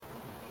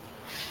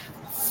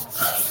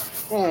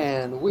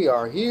And we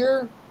are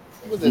here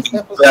with this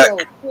Back.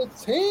 episode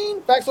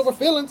 15, Facts Over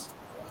Feelings.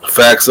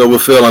 Facts over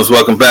feelings.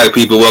 Welcome back,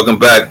 people. Welcome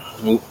back.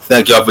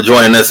 Thank y'all for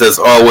joining us as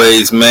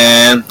always,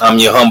 man. I'm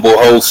your humble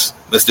host,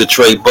 Mr.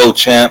 Trey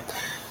Beauchamp.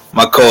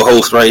 My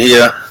co-host right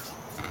here.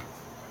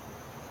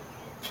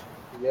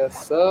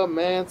 Yes, sir,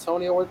 man.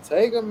 Tony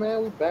Ortega,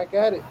 man. We back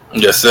at it.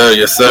 Yes, sir.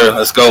 Yes, sir.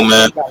 Let's go,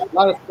 man. We got a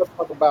lot of stuff to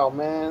talk about,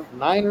 man.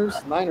 Niners,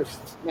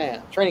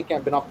 man. Training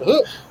camp been off the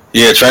hook.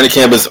 Yeah, training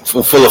camp is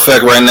full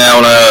effect right now.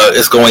 And,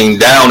 it's going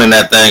down in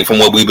that thing from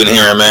what we've been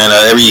hearing, man.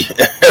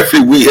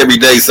 Every week, every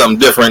day, something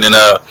different, and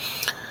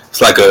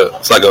it's like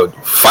a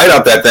fight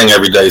out that thing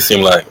every day.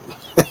 Seem like.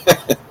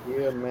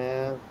 Yeah,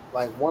 man.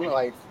 Like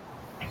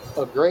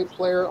a great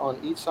player on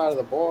each side of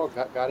the ball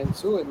got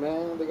into it,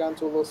 man. They got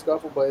into a little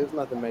scuffle, but it's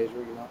nothing major,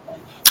 you know.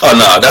 Oh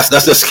no, that's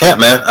just camp,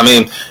 man. I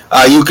mean,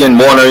 you can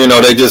Warner,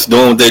 they just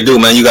doing what they do,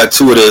 man. You got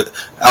two of the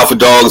alpha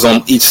dogs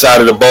on each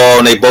side of the ball,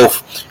 and they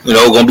both,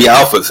 gonna be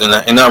alphas, and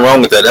ain't nothing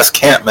wrong with that. That's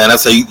camp, man.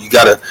 That's how you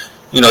gotta,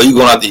 you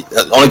going out.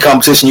 The only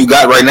competition you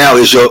got right now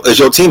is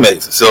your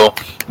teammates. So,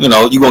 you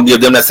gonna give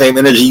them that same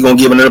energy you gonna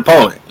give an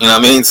opponent. You know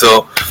what I mean?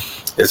 So,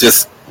 it's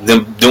just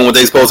them doing what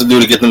they supposed to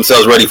do to get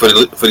themselves ready for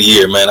the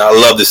year, man. I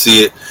love to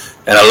see it,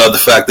 and I love the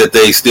fact that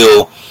they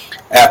still,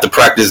 after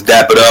practice,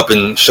 dap it up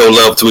and show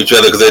love to each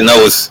other because they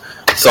know it's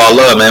all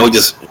love, man. We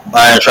just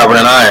iron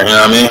sharpening iron, you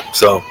know what I mean?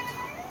 So,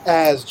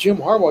 as Jim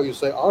Harbaugh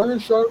used to say, iron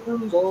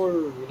sharpens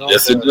iron.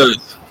 Yes, it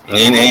does.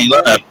 Ain't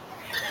lying.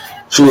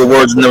 Truer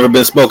words have never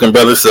been spoken,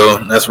 brother. So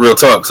that's real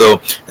talk. So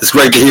it's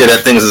great to hear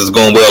that things is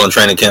going well in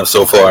training camp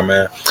so far,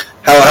 man.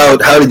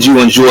 How did you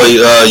enjoy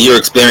your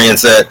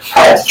experience at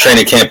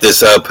training camp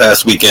this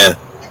past weekend?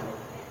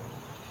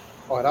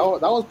 Oh,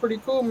 that was pretty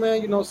cool,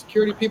 man.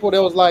 Security people, they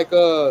was like,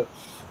 you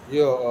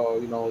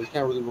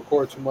can't really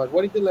record too much.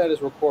 What he did let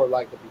us record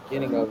like the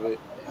beginning of it.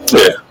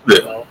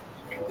 Yeah.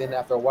 And then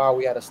after a while,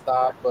 we had to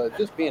stop. But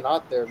just being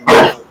out there,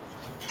 man,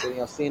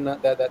 seeing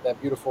that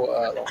beautiful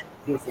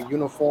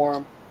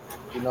uniform,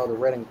 the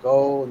red and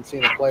gold, and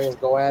seeing the players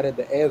go at it,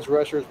 the edge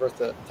rushers versus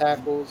the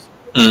tackles,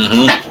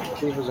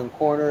 receivers and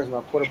corners, and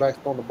our quarterbacks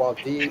throwing the ball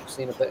deep,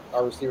 seeing if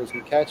our receivers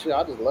can catch it.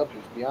 I just love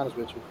it, to be honest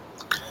with you.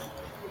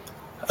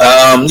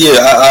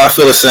 I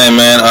feel the same,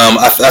 man.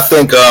 I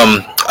think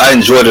I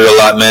enjoyed it a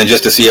lot, man,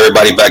 just to see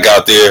everybody back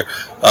out there.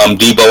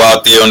 Debo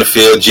out there on the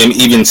field,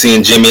 even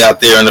seeing Jimmy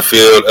out there on the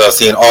field,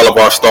 seeing all of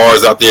our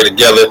stars out there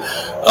together.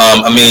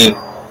 I mean,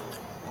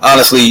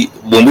 honestly,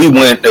 when we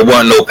went, there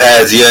weren't no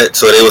pads yet,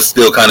 so they were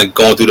still kind of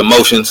going through the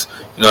motions.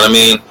 You know what I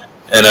mean?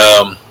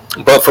 And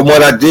but from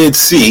what I did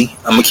see,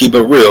 I'm gonna keep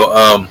it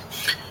real.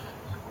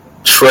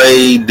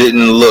 Trey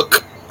didn't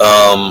look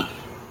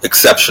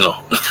exceptional.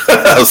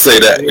 I'll say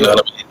that. You know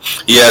what I mean?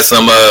 He had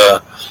some,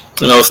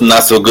 some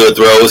not so good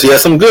throws. He had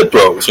some good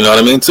throws. You know what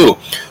I mean too.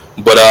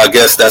 But I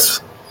guess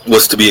that's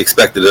what's to be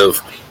expected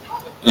of,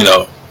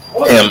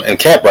 him in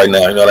camp right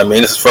now. You know what I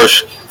mean? It's his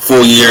first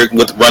full year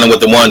running with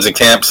the ones in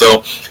camp.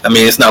 So I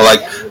mean, it's not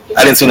like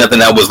I didn't see nothing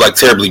that was like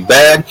terribly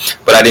bad,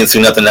 but I didn't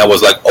see nothing that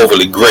was like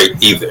overly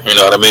great either. You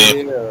know what I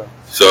mean? Yeah.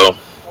 So.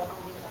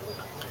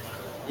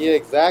 Yeah,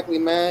 exactly,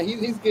 man.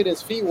 He's getting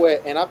his feet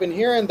wet, and I've been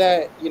hearing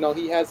that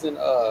he hasn't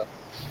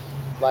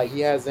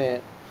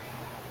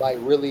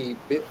really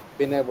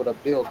been able to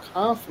build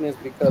confidence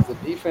because the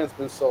defense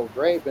been so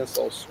great, been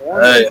so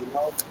swarming.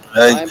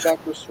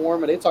 Linebackers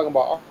swarming. They talking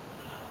about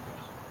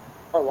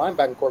our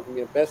linebacking core can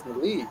be the best in the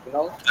league.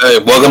 Hey,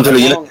 welcome to the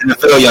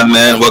NFL, young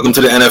man. Welcome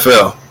to the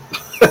NFL.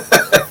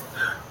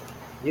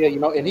 Yeah,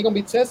 and he gonna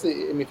be tested.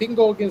 I mean, if he can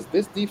go against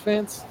this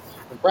defense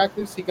in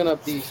practice, he gonna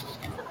be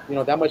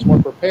that much more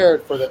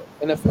prepared for the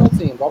NFL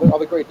teams. All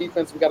the great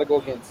defense we got to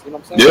go against. You know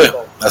what I'm saying?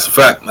 Yeah, that's a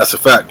fact. That's a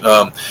fact.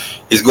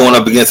 He's going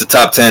up against the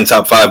top 10,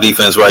 top 5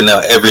 defense right now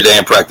every day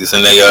in practice,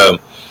 and they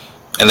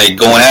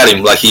going at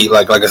him like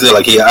I said,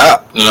 like he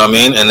out. You know what I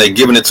mean? And they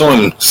giving it to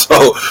him.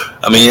 So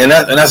I mean, and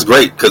that's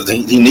great because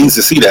he needs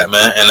to see that,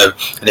 man.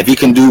 And if he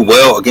can do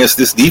well against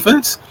this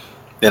defense,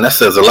 then that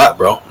says a lot,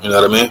 bro. You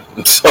know what I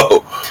mean?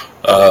 So.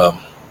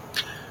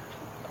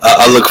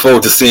 I look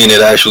forward to seeing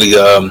it actually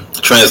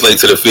translate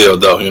to the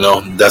field, though.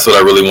 That's what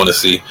I really want to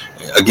see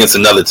against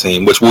another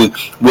team, which we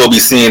will be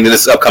seeing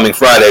this upcoming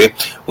Friday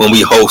when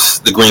we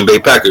host the Green Bay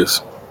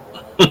Packers.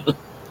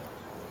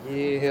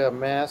 Yeah,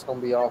 man, it's gonna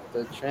be off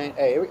the chain.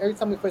 Hey, every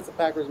time we face the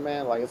Packers,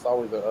 man, like it's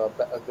always a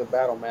good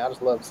battle, man. I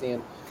just love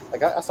seeing,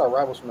 like I saw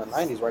rivals from the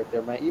 '90s right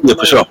there, man. Even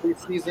for sure.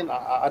 Preseason,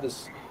 I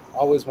just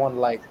always want to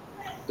like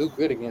do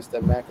good against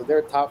them, man, because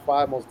they're top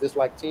 5 most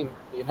disliked team.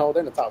 They're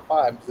in the top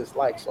 5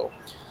 disliked, so.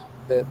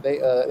 They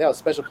have a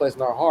special place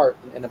in our heart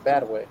in a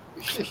bad way.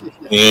 You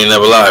ain't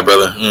never lie,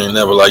 brother. You ain't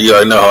never lie. You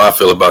already know how I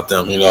feel about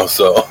them,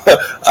 so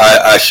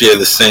I share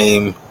the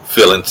same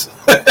feelings.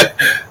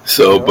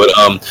 So, but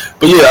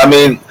yeah, I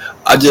mean,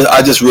 I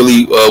just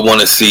really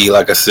want to see,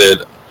 like I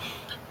said,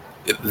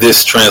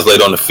 this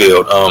translate on the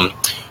field.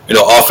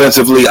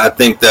 Offensively, I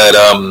think that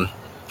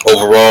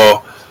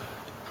overall,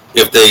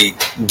 if they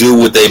do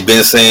what they've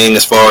been saying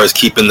as far as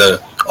keeping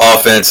the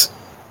offense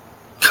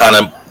kind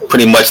of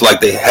pretty much like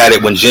they had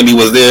it when Jimmy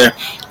was there,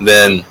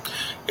 then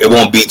it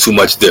won't be too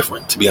much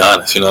different, to be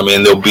honest. You know what I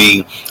mean? There'll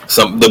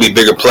be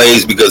bigger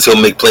plays because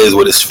he'll make plays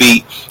with his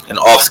feet and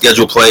off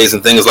schedule plays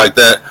and things like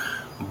that.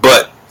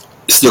 But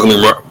it's still gonna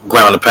be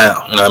ground and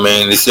pound. You know what I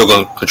mean? They're still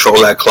gonna control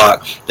that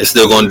clock. They're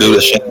still gonna do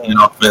the Shanahan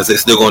offense. They're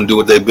still gonna do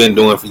what they've been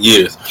doing for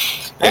years.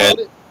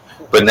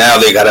 But now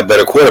they got a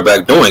better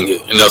quarterback doing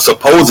it. You know,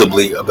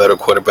 supposedly a better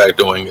quarterback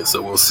doing it.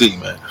 So we'll see,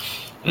 man.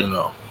 You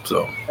know,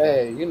 so.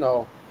 Hey, you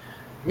know,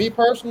 me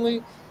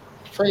personally,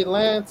 Trey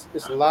Lance,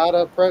 it's a lot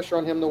of pressure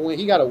on him to win.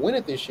 He got to win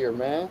it this year,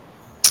 man.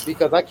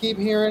 Because I keep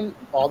hearing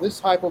all this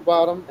hype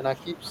about him, and I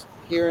keep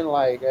hearing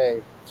like,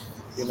 hey,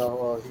 you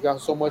know, he got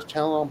so much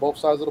talent on both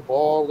sides of the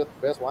ball. We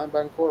got the best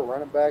linebacker core,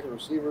 running back, and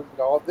receiver. We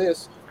got all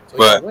this, so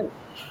he can win it.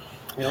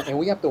 You know, and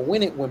we have to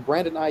win it when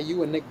Brandon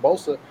Aiyuk and Nick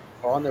Bosa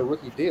are on their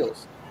rookie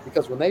deals.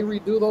 Because when they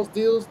redo those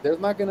deals, there's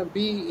not going to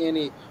be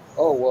any.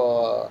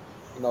 You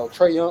know,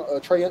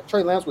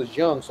 Trey Lance was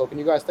young, so can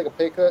you guys take a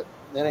pay cut?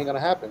 That ain't going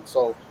to happen.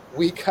 So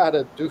we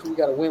gotta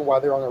win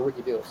while they're on their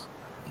rookie deals.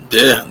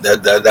 Yeah,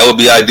 that would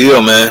be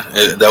ideal, man.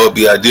 That would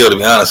be ideal, to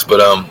be honest. But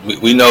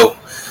we know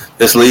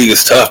this league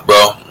is tough,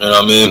 bro. You know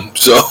what I mean?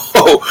 So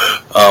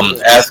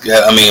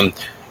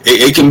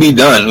it can be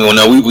done. You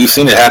know, we've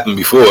seen it happen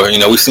before. You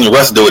know, we've seen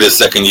Russ do it his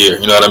second year.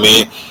 You know what I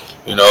mean?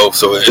 You know,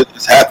 so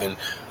it's happened.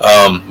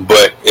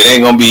 But it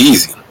ain't gonna be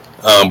easy.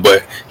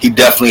 But he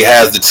definitely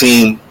has the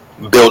team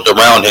built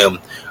around him.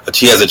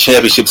 He has a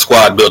championship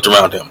squad built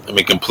around him. I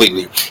mean,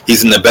 completely.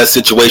 He's in the best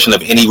situation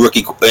of any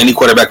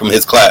quarterback from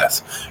his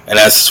class, and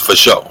that's for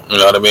sure. You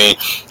know what I mean?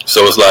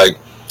 So it's like,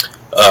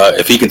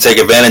 if he can take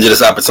advantage of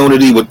this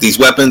opportunity with these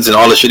weapons and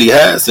all the shit he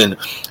has, then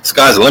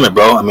sky's the limit,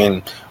 bro. I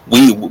mean,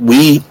 you,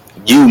 me,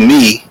 you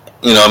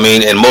know what I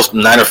mean, and most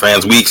Niner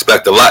fans, we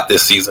expect a lot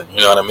this season.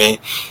 You know what I mean?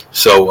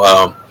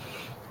 So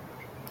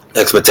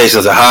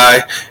expectations are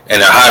high,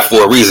 and they're high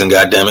for a reason.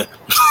 Goddammit.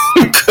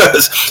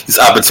 Because these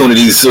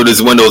opportunities, so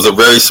these windows are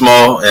very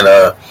small, and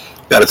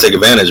got to take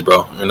advantage,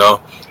 bro. You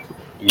know,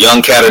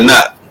 young cat or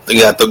not, they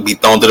got to be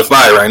thrown to the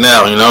fire right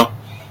now. You know,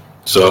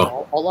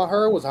 so all I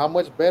heard was how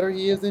much better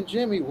he is than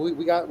Jimmy.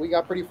 We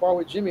got pretty far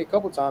with Jimmy a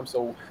couple times,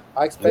 so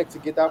I expect to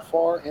get that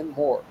far and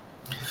more.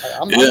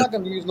 I'm not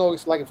going to use no,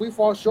 like, if we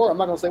fall short, I'm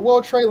not going to say,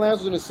 well, Trey Lance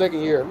was in his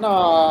second year.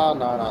 No.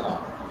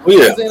 Well,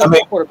 yeah, he's an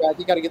quarterback.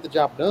 You got to get the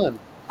job done.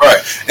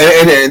 Right,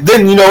 and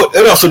then, you know,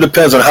 it also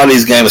depends on how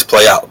these games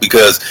play out,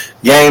 because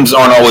games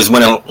aren't always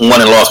won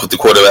and lost with the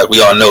quarterback.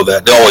 We all know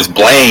that. They're always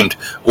blamed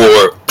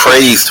or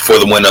praised for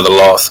the win or the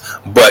loss,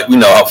 but you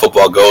know how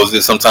football goes.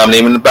 It's sometimes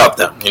even about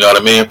them. You know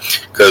what I mean?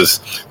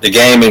 Because the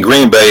game in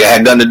Green Bay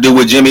had nothing to do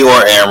with Jimmy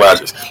or Aaron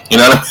Rodgers. You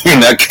know what I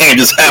mean? That game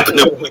just happened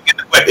to win.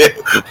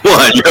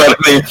 You know what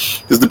I mean?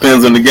 Just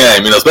depends on the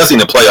game. You know, especially in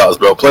the playoffs,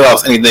 bro.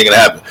 Playoffs, anything can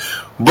happen.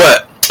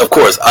 But of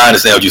course, I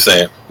understand what you're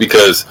saying,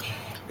 because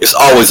it's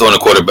always on the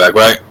quarterback,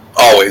 right?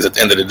 Always, at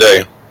the end of the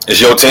day.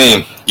 It's your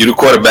team. You the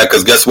quarterback,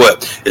 because guess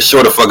what? It's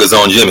sure the fuck is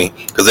on Jimmy,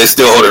 because they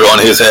still hold it on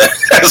his head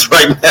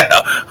right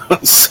now.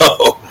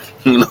 So,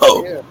 you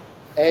know. Yeah.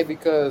 Hey,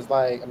 because,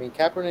 like, I mean,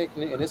 Kaepernick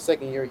in his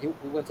second year, he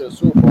went to the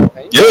Super Bowl.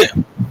 And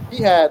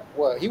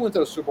he went to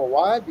the Super Bowl.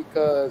 Why?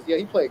 Because,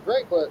 he played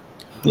great, but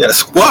he had a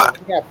squad.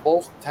 We got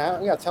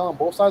talent on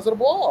both sides of the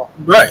ball.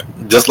 Right.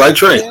 Just like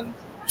Trey.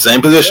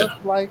 Same position.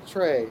 Just like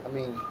Trey. I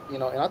mean, you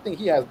know, and I think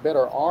he has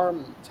better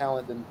arm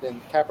talent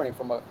than Kaepernick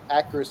from an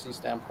accuracy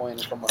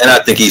standpoint. And I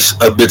think he's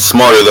a bit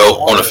smarter,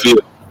 though, on the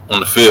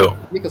field.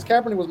 Because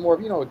Kaepernick was more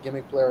of, you know, a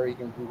gimmick player. He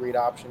can read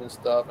option and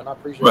stuff, and I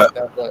appreciate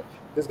that. But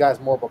this guy's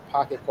more of a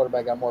pocket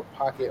quarterback, got more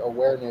pocket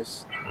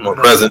awareness. More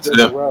presence,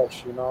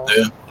 rush, you know?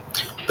 Yeah.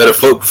 Better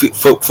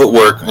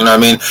footwork, you know what I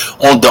mean?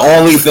 The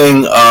only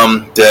thing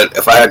that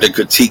if I had to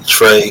critique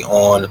Trey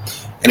on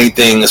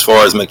anything as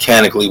far as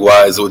mechanically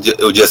wise,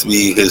 it would just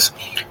be his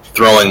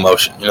throwing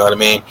motion. You know what I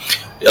mean?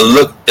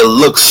 It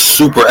looks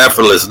super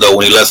effortless though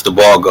when he lets the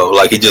ball go.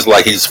 Like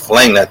he's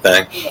flaying that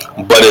thing,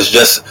 but it's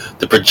just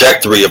the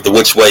trajectory of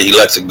which way he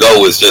lets it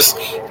go is just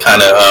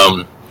kind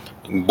of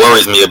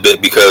worries me a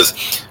bit,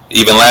 because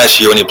even last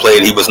year when he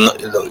played, he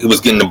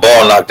was getting the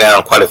ball knocked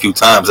down quite a few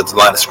times at the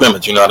line of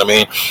scrimmage. You know what I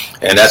mean?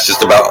 And that's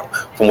just about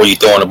from where you're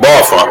throwing the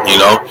ball from. You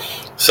know.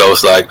 So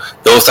it's like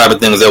those type of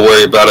things I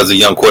worry about as a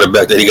young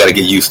quarterback that he got to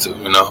get used to,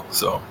 you know.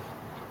 So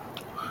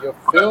you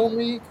feel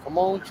me? Come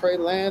on, Trey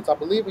Lance. I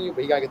believe in you,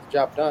 but you got to get the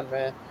job done,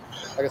 man.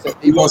 Like I said,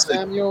 Deebo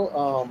Samuel.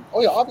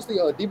 Obviously,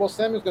 Deebo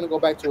Samuel's going to go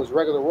back to his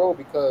regular role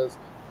because,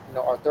 you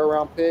know, our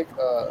third-round pick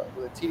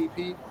with a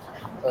TDP,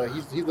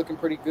 he's looking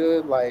pretty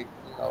good. Like,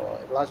 you know,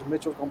 Elijah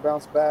Mitchell's going to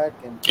bounce back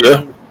and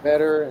be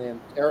better. And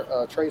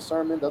Trey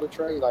Sermon, the other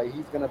Trey, like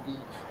he's going to be.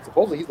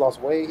 Supposedly he's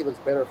lost weight. He looks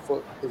better.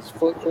 His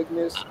foot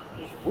quickness.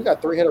 We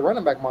got three-headed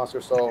running back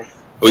monster. So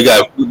we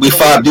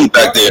 5 deep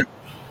back there.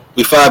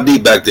 We 5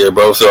 deep back there,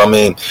 bro. So I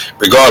mean,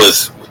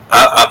 regardless,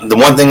 the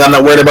one thing I'm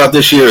not worried about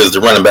this year is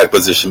the running back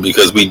position,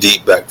 because we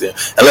deep back there.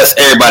 Unless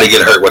everybody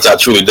get hurt, which I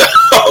truly doubt.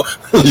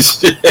 Not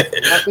this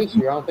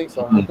year. I don't think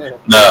so.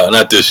 No,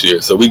 not this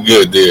year. So we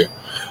good there.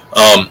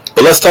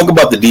 But let's talk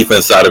about the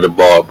defense side of the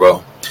ball,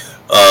 bro.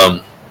 I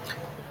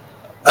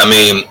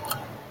mean,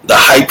 the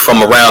hype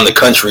from around the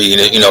country.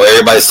 You know,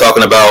 everybody's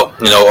talking about,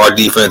 you know, our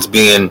defense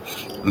being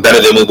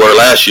better than we were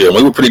last year.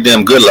 We were pretty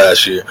damn good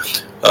last year.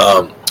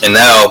 And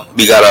now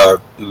we got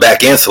our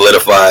back end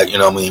solidified, you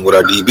know what I mean, with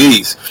our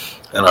DBs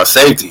and our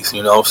safeties,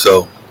 you know.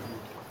 So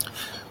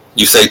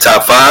you say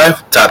top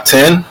 5, top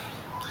 10?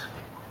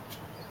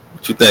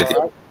 What you think?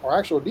 Our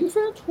actual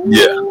defense? Ooh,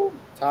 Yeah.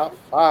 Top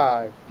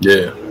 5.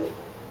 Yeah.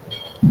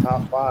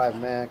 Top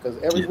 5, man.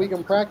 Because every week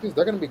in practice,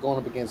 they're going to be going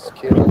up against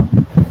Kittle,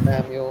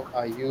 Samuel,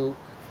 Ayuk.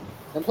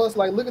 And plus,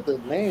 like, look at the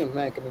names,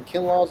 man. I mean,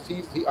 Kinlaw's,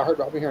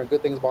 I've been hearing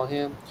good things about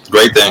him.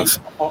 Great things.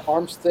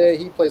 Armstead,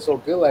 he played so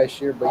good last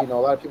year, but, you know,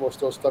 a lot of people are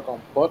still stuck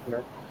on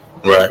Buckner.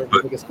 Right.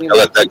 But I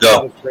let that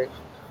go.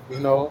 You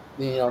know,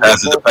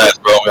 pass is the pass,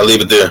 bro. I'll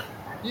leave it there.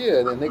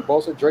 Yeah, then Nick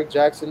Bosa, Drake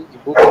Jackson,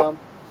 Ibukam,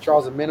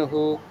 Charles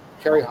Omenihu,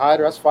 Kerry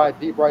Hyder. That's 5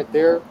 deep right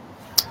there.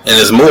 And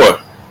there's more.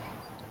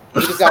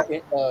 We just got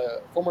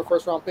former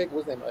first-round pick.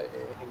 What's his name?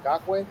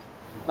 Ngakoue?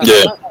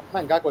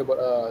 Not Ngakoue,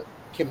 but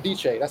Kim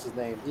Diche. That's his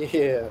name.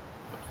 Yeah.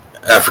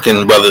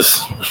 African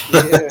brothers.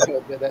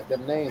 Yeah,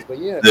 them names. But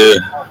yeah.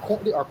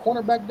 Our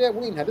cornerback depth,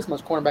 we didn't have this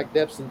much cornerback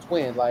depth since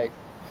when? Like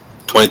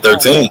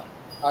 2013.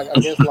 I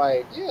guess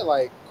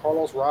like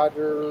Carlos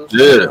Rogers,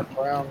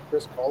 Brown,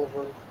 Chris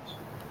Culliver.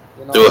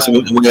 You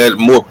know, we had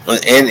more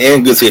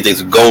and good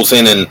safeties.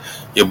 Golson and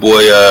your boy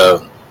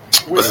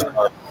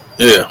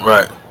yeah,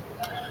 right.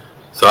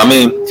 So I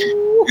mean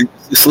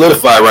it's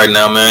solidified right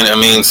now, man. I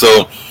mean,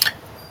 so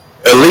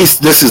at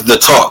least this is the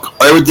talk.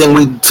 Everything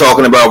we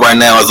talking about right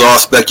now is all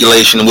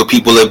speculation and what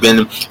people have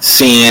been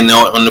seeing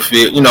on the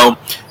field, you know.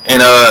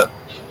 And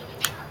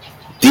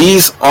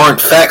these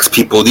aren't facts,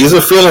 people. These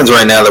are feelings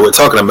right now that we're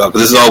talking about,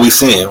 because this is all we're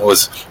seeing.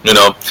 Was, you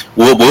know,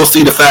 we'll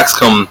see the facts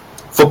come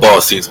football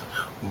season.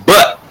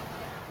 But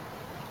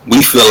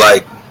we feel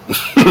like,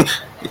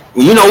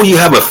 you know, you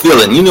have a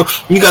feeling. You know,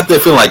 you got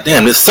that feeling like,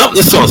 damn, there's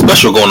something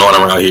special going on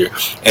around here.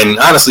 And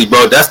honestly,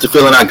 bro, that's the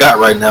feeling I got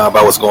right now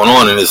about what's going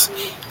on in this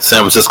San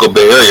Francisco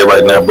Bay Area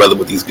right now, brother,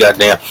 with these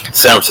goddamn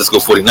San Francisco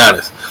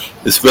 49ers.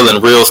 It's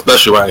feeling real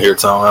special right here,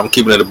 Tom. I'm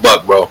keeping it a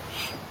buck, bro.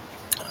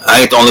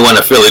 I ain't the only one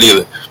to feel it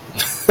either.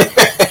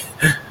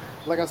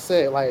 Like I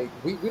said, like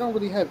we don't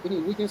really have any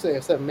weaknesses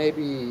except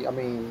maybe, I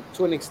mean,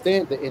 to an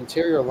extent, the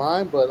interior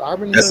line. But I've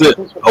been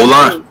hearing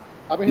O-line.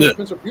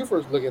 Spencer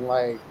Buford's looking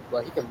like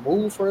he can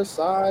move for his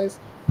size,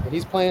 and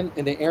he's playing.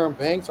 And then Aaron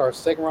Banks, our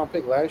second-round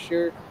pick last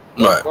year,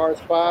 right, guard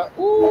spot.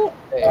 Ooh,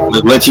 hey.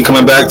 McGlinchey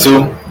coming back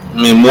too.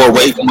 I mean, more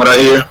weight from what I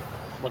hear.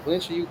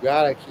 McGlinchey, you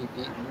gotta keep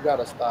eating. You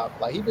gotta stop.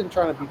 Like, he's been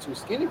trying to be too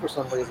skinny for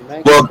some reason,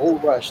 man. Well, bull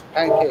rushed,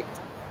 pancaked.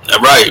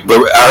 Right,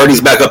 but I heard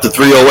he's back up to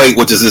 308,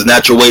 which is his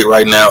natural weight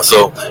right now.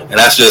 So, and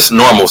that's just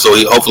normal. So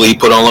hopefully he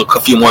put on a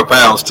few more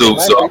pounds too.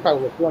 So,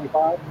 probably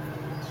 225.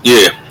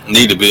 Yeah,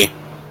 need to be.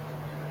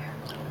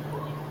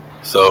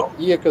 So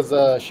yeah, because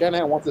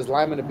Shanahan wants his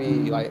lineman to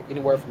be like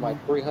anywhere from like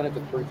 300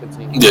 to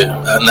 315.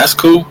 Yeah, and that's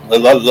cool. As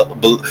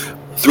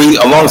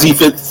long as he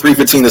fit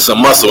 315 to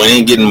some muscle and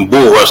ain't getting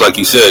bull rush like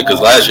you said.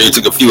 Because last year he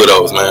took a few of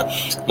those, man.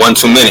 One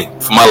too many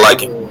for my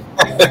liking.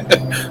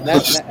 And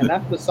that's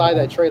the side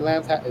that Trey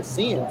Lance is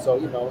seeing. So,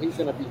 you know, he's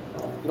gonna be.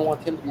 You don't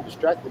want him to be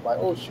distracted by,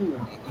 oh shoot,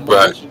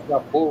 right, he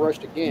got bull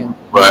rushed again.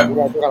 Right, I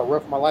got to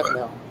run for my life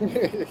now.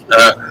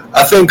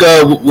 I think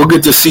we'll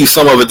get to see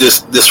some of it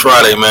this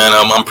Friday, man.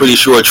 I'm pretty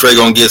sure Trey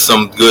gonna get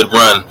some good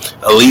run,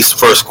 at least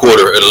first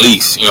quarter, at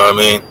least. You know what I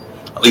mean?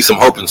 At least I'm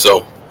hoping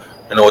so.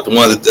 You know, with the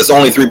ones, there's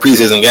only 3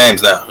 preseason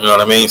games now. You know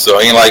what I mean? So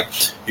it ain't like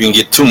you can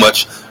get too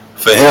much.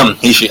 For him,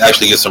 he should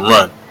actually get some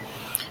run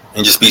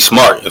and just be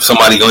smart. If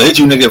somebody gonna hit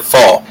you, nigga,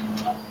 fall.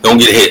 Don't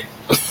get hit.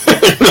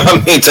 You know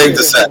what I mean? Take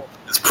the set.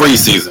 It's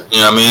preseason. You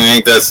know what I mean? It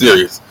ain't that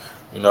serious.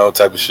 You know,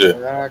 type of shit.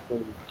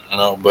 Exactly. You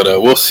know, but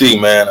we'll see,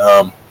 man.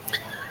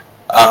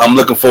 I'm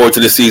looking forward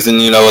to the season.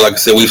 You know, like I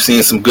said, we've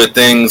seen some good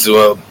things.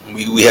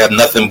 We have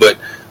nothing but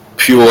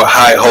pure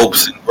high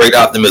hopes and great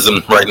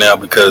optimism right now,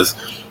 because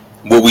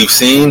what we've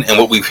seen and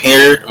what we've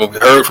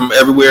heard from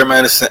everywhere,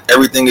 man,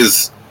 everything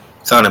is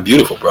sounding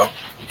beautiful, bro.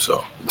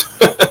 So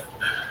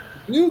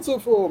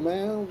beautiful,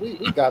 man.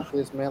 We got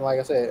this, man.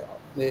 Like I said,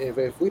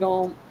 if we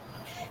don't,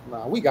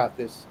 we got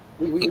this.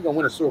 We gonna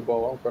win a Super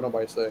Bowl. I don't care what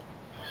nobody say.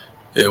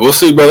 Yeah, we'll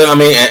see, brother. I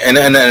mean, and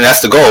that's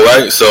the goal,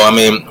 right? So, I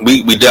mean,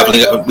 we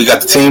definitely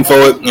got the team for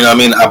it. You know what I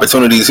mean?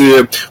 Opportunities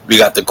here. We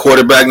got the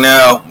quarterback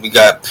now.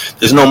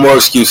 There's no more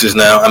excuses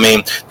now. I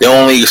mean, the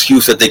only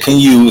excuse that they can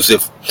use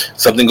if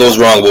something goes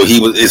wrong, well,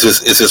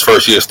 it's his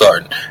first year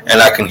starting.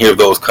 And I can hear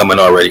those coming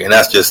already. And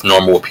that's just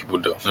normal what people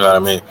do. You know what I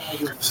mean?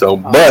 So,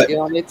 but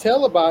they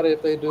tell about it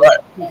if they do. Right.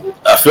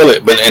 I feel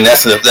it. But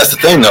that's the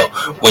thing, though.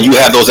 When you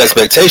have those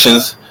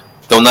expectations,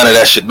 don't none of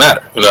that shit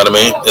matter. You know what I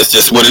mean? It's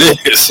just what it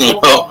is. You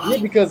know? Yeah,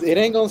 because it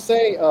ain't gonna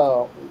say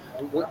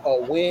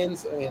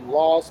wins and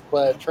loss,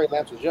 but Trey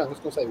Lance was young. It's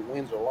gonna say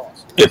wins or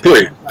loss. Yeah,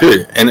 period.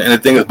 And the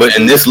thing is, but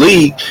in this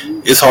league,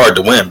 it's hard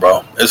to win,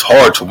 bro. It's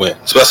hard to win,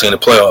 especially in the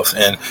playoffs.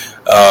 And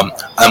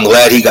I'm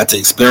glad he got to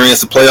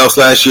experience the playoffs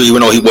last year, even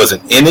though he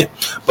wasn't in it.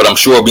 But I'm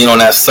sure being on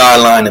that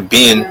sideline and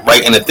being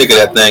right in the thick of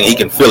that thing, he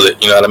can feel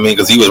it. You know what I mean?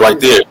 Because he was right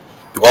there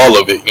through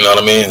all of it. You know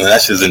what I mean? And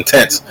that's just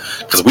intense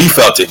because we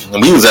felt it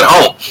and we was at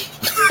home.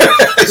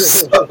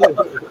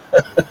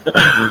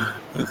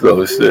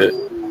 so shit.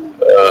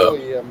 Oh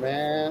yeah,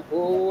 man.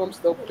 Oh, I'm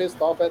still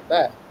pissed off at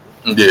that.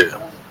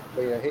 Yeah.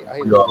 But yeah, I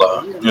hate We all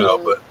are, you know,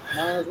 but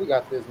Niners, we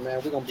got this,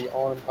 man. We're gonna be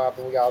on and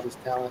popping. We got all this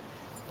talent.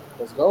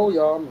 Let's go,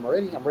 y'all. I'm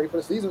ready. I'm ready for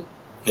the season.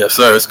 yes,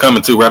 sir. It's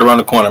coming too, right around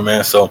the corner,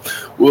 man. So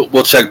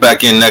we'll check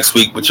back in next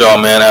week with y'all,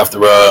 man.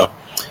 After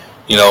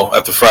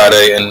after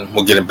Friday, and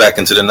we'll get it back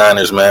into the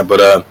Niners, man.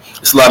 But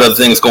it's a lot of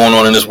things going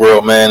on in this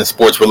world, man.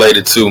 Sports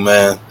related too,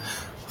 man.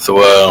 So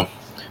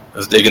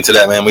let's dig into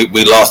that, man.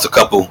 We lost a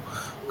couple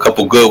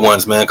good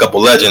ones, man. A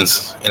couple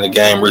legends in the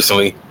game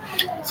recently.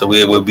 So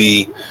it would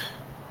be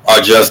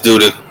our just due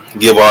to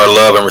give our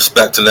love and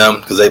respect to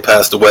them because they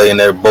passed away and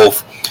they're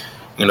both,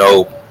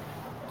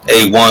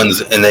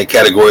 A1s in their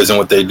categories and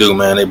what they do,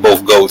 man. They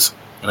both GOATs,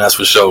 and that's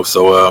for sure.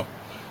 So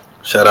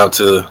shout out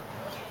to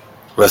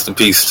rest in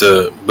peace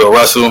to Bill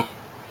Russell,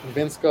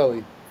 Vin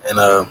Scully,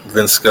 and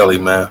Vince Scully,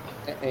 man.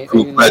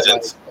 And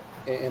legends.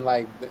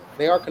 Like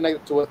they are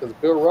connected to us because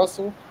Bill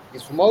Russell,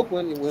 he's from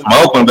Oakland. He went from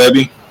Oakland,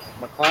 baby.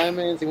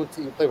 McClymonds. He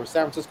played with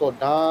San Francisco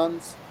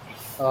Dons.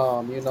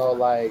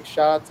 Shout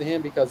out to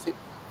him because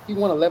he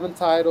won 11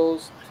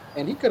 titles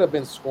and he could have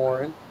been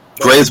scoring.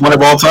 Greatest winner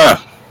of all time.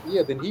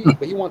 Yeah,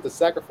 but he wanted to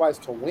sacrifice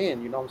to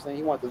win. You know what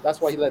I'm saying?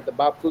 That's why he let the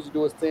Bob Cousy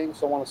do his thing,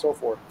 so on and so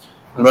forth.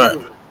 Right.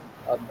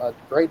 A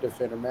great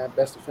defender, man.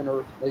 Best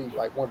defender, maybe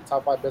like one of the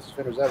top 5 best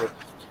defenders ever.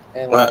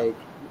 And right.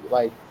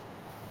 like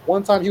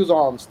one time he was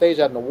on stage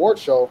at an award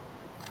show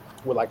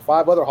with like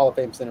 5 other Hall of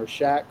Fame centers: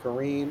 Shaq,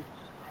 Kareem,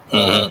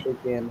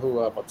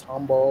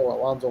 Mutombo,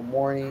 Alonzo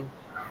Mourning.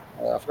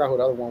 I forgot who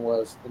the other one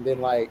was. And then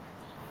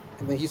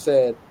he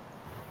said,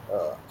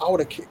 I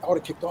would have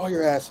kicked all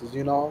your asses,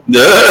 you know.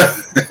 Yeah.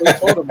 So he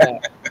told him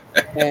that.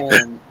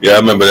 And yeah, I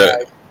remember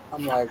that.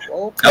 I'm like,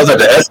 oh. That was at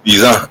the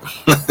ESPYs, huh?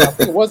 I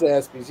think it was the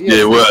ESPYs.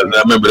 Yeah, it was. I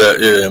remember that.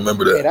 Yeah, I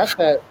remember that. Hey, that's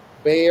that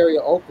Bay Area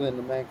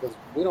Oakland, man, because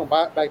we don't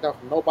back down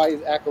from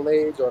nobody's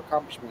accolades or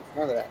accomplishments.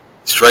 None of that.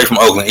 Straight from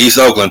Oakland, East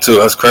Oakland too.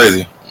 That's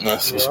crazy.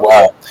 That's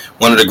wild.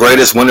 One of the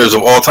greatest winners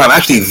of all time.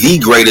 Actually, the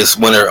greatest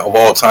winner of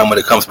all time when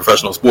it comes to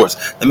professional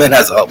sports. The man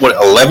has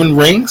 11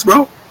 rings,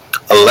 bro.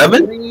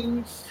 11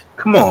 rings.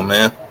 Come on,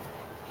 man.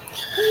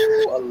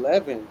 Ooh,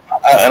 11.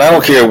 And I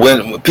don't care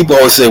when people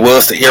always say, "Well,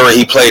 it's the era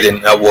he played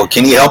in." Well,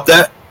 can he help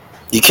that?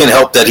 He can't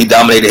help that he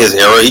dominated his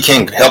era. He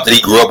can't help that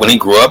he grew up when he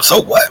grew up.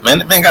 So what, man?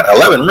 The man got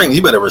 11 rings.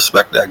 You better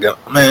respect that guy,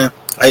 man.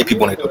 I hate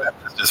people when they do that.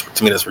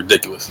 To me, that's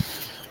ridiculous.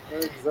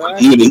 Exactly,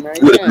 he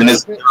would have been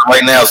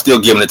right now, still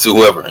giving it to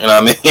whoever. You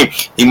know what I mean?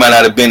 He might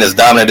not have been as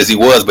dominant as he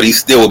was, but he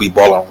still would be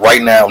balling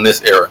right now in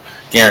this era,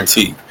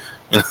 guaranteed.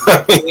 You know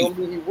what I mean?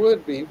 He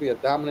would be. He'd be a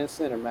dominant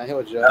center, man. He'll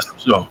adjust. That's for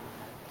sure.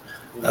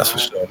 That's for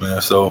sure,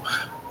 man. So,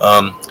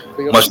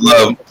 much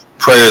love,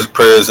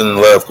 prayers, and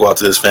love go out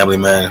to his family,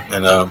 man.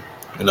 And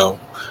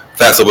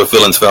facts over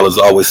feelings, fellas.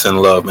 Always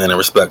send love, man, and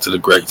respect to the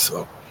greats.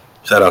 So,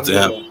 shout out to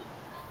him.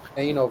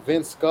 And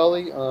Vince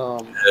Scully,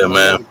 yeah,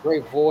 man, a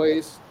great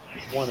voice.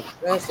 One of the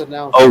best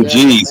announcers.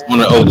 OGs, one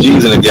of the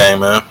OGs in the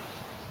game, man.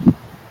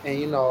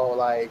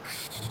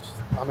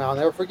 And I'll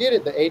never forget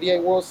it. The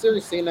 '88 World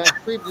Series, seeing that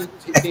preview,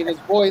 seeing his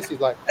voice, he's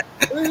like,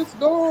 "It's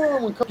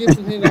gone." When Kirk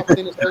Gibson hit off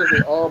in his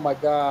face, oh my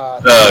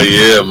god. Oh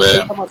yeah,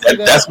 man.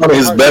 That's one of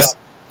his best.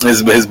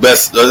 His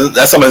best.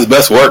 That's some of his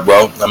best work,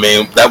 bro. I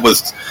mean, that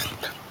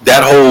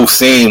whole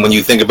scene. When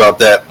you think about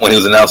that, when he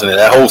was announcing it,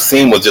 that whole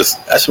scene was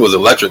that shit was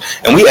electric.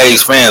 And we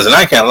A's fans, and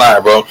I can't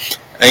lie, bro.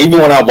 And even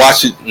when I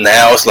watch it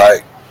now, it's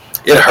like.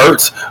 It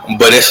hurts,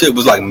 but that shit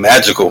was like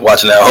magical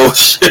watching that whole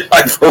shit,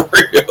 like for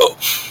real.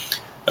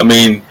 I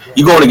mean,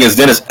 you going against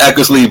Dennis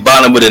Eckersley,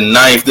 bottom of the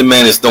ninth. The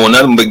man is throwing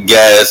nothing but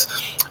gas.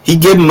 He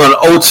gave him an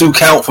 0-2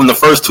 count from the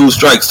first 2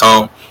 strikes,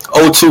 Tom.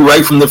 0-2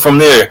 right from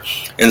there.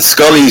 And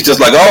Scully's just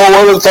like, oh,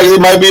 well, looks like it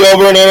might be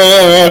over.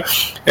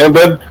 And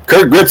but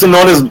Kirk Gibson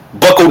on his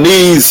buckled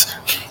knees.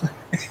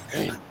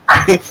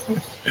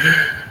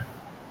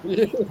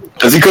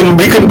 Because he couldn't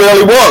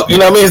barely walk. You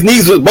know what I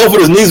mean? Both of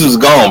his knees was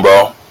gone,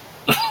 bro.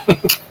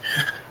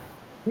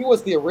 He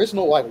was the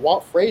original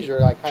Walt Frazier,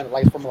 kind of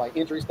from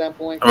injury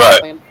standpoint,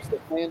 right?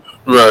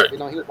 Right. He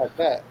was like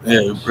that.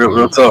 Yeah,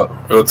 real talk.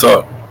 But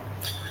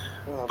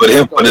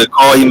the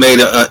call he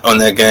made on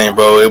that game,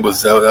 bro, that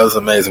was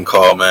an amazing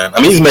call, man.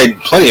 I mean, he's made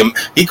plenty of.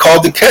 He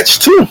called the catch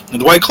too,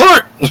 Dwight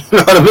Clark. You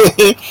know what I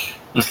mean?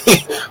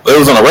 Well, it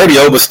was on the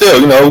radio, but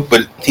still,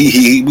 But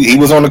he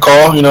was on the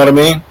call. You know what I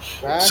mean?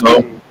 Exactly.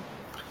 So.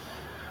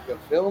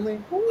 Feel me?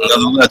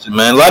 Another legend,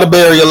 man. A lot of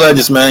Bay Area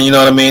legends, man. You know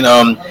what I mean?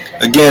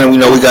 Again, we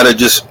got to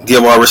just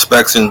give our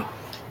respects and,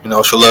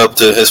 show love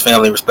to his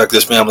family, respect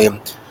his family, and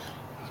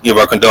give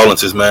our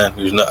condolences, man.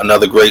 He's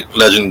another great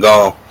legend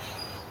gone.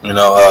 He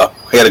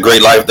had a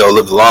great life, though,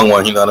 lived a long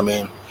one, you know what I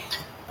mean?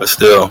 But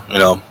still,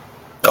 it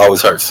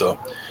always hurts, so.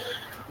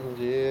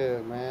 Yeah,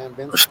 man.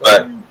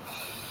 Respect.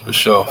 For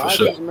sure,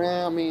 Dodgers,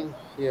 man, I mean,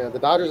 yeah, the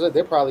Dodgers,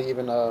 they're probably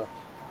even,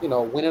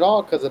 win it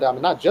all because of that. I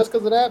mean, not just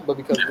because of that, but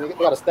because they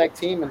got a stacked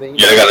team, and then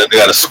they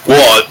got a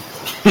squad,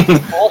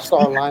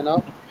 all-star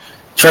lineup.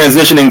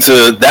 transitioning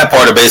to that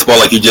part of baseball,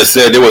 like you just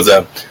said, there was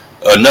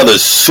another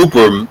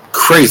super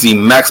crazy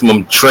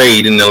maximum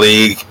trade in the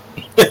league.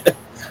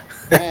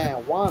 Man,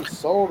 Juan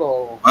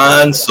Soto.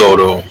 Juan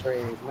Soto.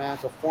 Trades, man,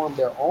 to form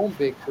their own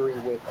big three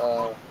with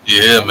man.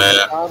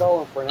 Machado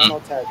and Fernando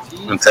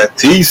Tatis. And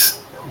Tatis.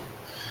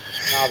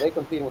 Now they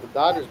competing with the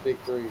Dodgers big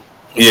three.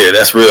 Yeah,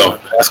 that's real.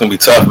 That's gonna be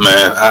tough,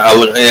 man.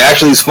 And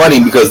actually, it's funny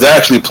because they're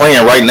actually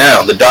playing right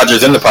now, the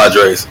Dodgers and the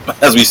Padres,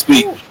 as we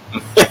speak.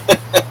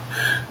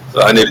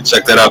 So I need to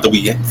check that out that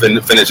we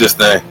finish this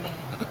thing.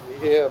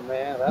 Yeah,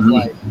 man, that's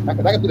like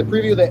that could be the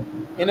preview of the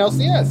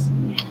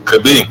NLCS.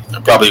 Could be.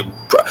 Probably.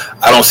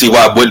 I don't see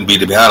why it wouldn't be,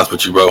 to be honest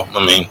with you, bro.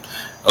 I mean,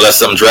 unless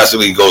something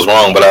drastically goes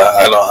wrong, but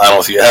I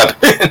don't see it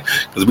happening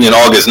because we in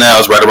August now.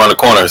 It's right around the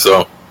corner,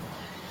 so.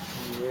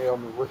 Yeah,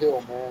 I'm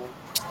real, man.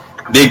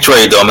 Big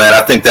trade though, man.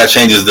 I think that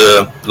changes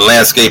the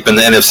landscape in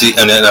the NFC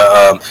and then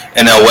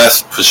NL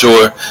West for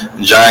sure.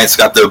 Giants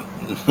got the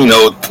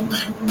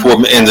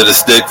poor end of the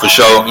stick for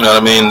sure. You know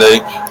what I mean?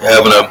 They're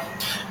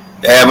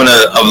having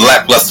a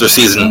lackluster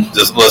season.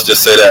 Let's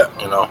just say that.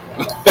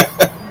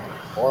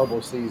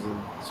 Horrible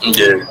season.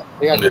 Yeah.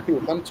 They got to compete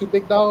with them two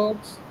big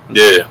dogs.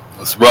 Yeah,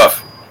 it's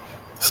rough.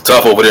 It's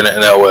tough over there in the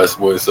NL West,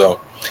 boys.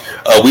 So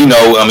we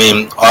know. I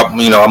mean,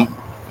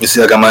 you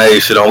see, I got my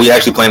age shit on. We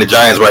actually playing the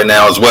Giants right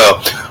now as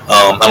well.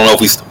 I don't know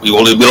if we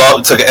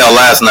took an L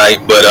last night,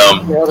 but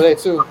the other day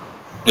too.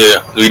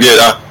 Yeah, we did,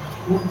 huh?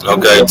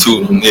 Okay,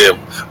 yeah.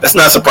 That's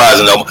not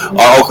surprising though.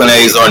 Our Oakland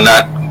A's are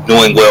not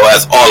doing well,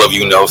 as all of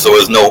you know. So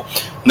there's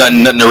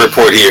nothing to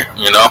report here,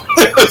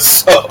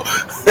 So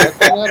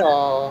nothing at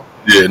all.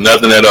 Yeah,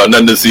 nothing at all.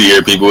 Nothing to see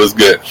here, people. It's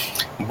good.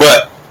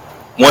 But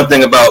one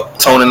thing about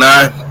Tone and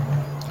I,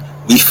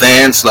 we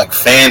fans, like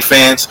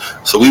fans.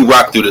 So we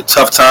rock through the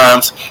tough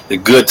times, the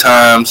good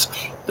times,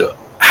 the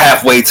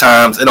halfway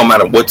times. It don't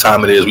matter what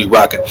time it is, we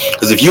rock it.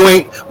 Because if you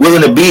ain't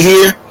willing to be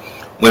here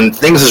when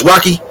things is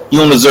rocky, you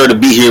don't deserve to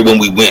be here when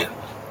we win. You know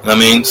what I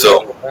mean?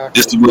 So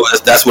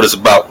that's what it's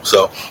about.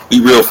 So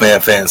we real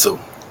fans. So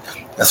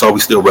that's all we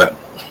still rep.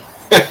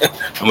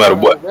 No matter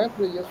what. Rep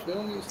it, you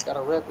feel me? You just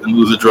gotta rep it. And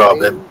lose a draw,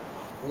 baby.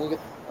 When we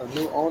get a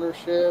new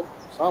ownership,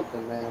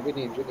 something, man. We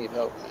need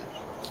help, man.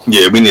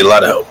 Yeah, we need a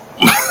lot of help.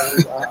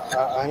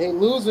 I hate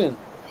losing.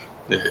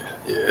 Yeah,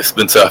 it's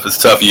been tough. It's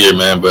a tough year,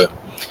 man. But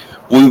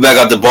we'll be back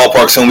at the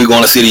ballpark soon. We're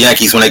going to see the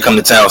Yankees when they come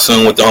to town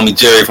soon with the homie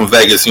Jerry from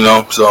Vegas,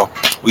 So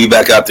we'll be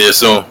back out there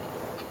soon.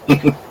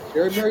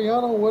 Jerry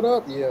Mariano, what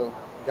up, yo?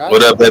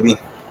 What up, baby?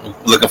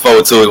 Looking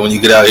forward to it when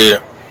you get out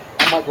here.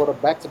 I might go to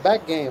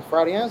back-to-back games,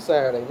 Friday and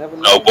Saturday. Never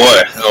know.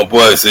 Oh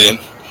boy. See,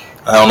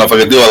 I don't know if I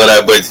can do all of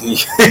that, but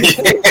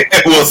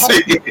we'll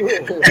see.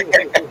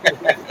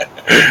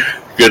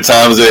 Good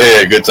times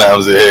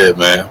ahead,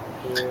 man.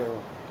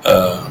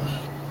 Yeah.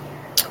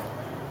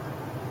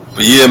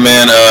 But yeah,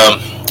 man.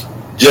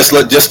 Just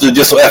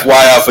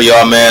FYI for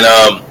y'all, man.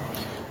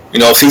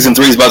 Season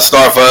 3 is about to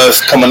start for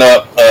us coming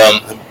up.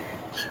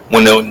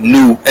 When the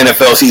new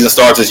NFL season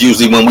starts is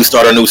usually when we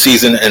start our new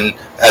season, and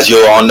as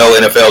you all know,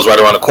 NFL is right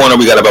around the corner.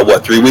 We got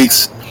about 3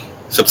 weeks.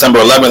 September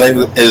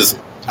 11th is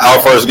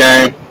our first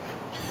game.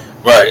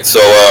 Right, so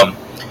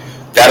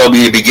that'll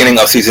be the beginning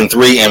of season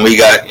 3, and we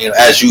got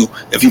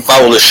if you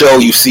follow the show,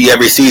 you see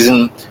every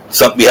season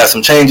we have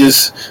some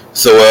changes.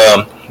 So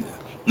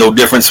no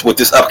difference with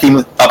this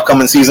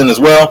upcoming season as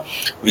well.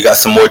 We got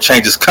some more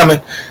changes coming,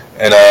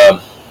 and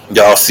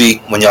y'all see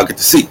when y'all get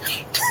to see.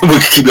 We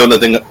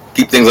can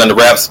keep things under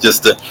wraps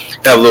just to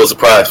have a little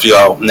surprise for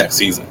y'all next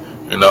season.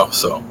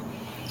 So.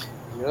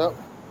 Yep,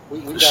 we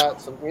got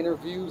some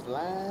interviews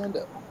lined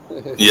up.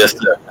 Yes,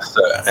 sir.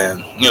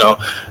 And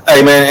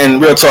hey, man,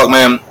 and real talk,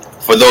 man.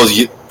 For those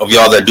of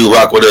y'all that do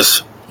rock with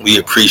us, we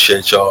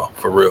appreciate y'all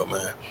for real,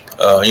 man.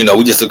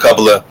 We just a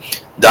couple of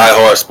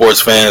diehard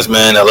sports fans,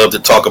 man. I love to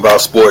talk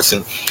about sports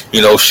and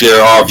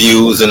share our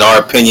views and our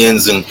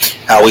opinions and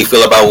how we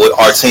feel about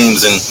our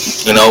teams.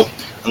 And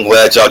I'm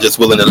glad y'all just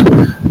willing to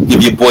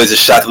give you boys a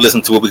shot to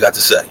listen to what we got to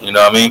say. You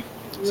know what I mean?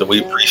 So we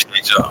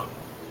appreciate y'all.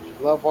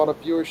 Love all the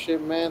viewership,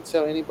 man.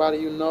 Tell anybody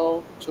you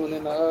know. Tune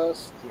in to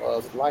us.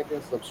 Like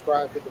and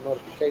subscribe. Hit the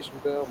notification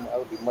bell. That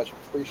would be much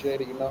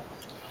appreciated,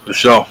 For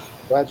sure.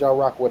 Glad y'all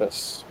rock with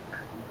us.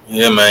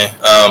 Yeah, man.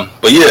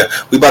 But yeah,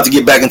 we about to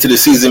get back into the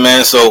season,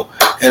 man. So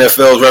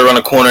NFL's right around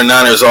the corner.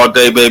 Niners all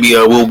day, baby.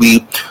 We'll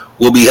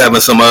be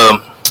having some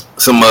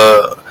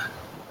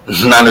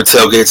Niner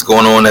tailgates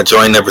going on that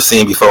y'all ain't never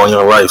seen before in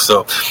your life.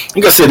 So,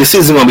 like I said, the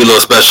season gonna be a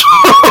little special.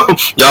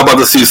 Y'all about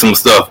to see some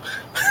stuff.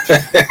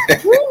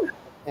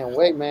 Can't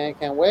wait, man.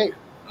 Can't wait.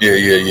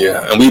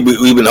 Yeah. And we've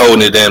been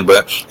holding it in,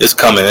 but it's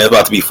coming. It's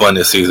about to be fun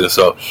this season.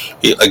 So,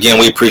 again,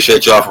 we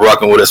appreciate y'all for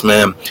rocking with us,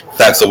 man.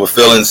 Facts over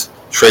feelings.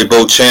 Trey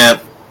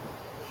Beauchamp.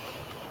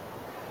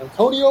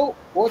 Antonio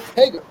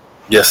Ortega.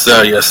 Yes,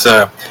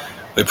 sir.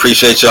 We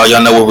appreciate y'all.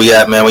 Y'all know where we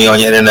at, man. We on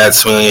your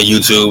internets, we on your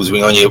YouTubes,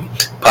 we on your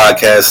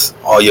podcasts,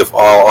 all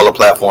the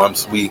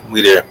platforms. We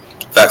there.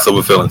 Facts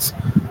over feelings.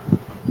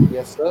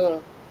 Yes,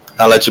 sir.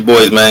 I'll let you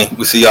boys, man.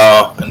 We see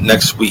y'all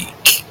next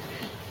week.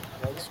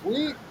 Next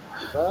week.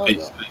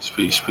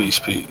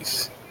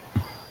 Peace.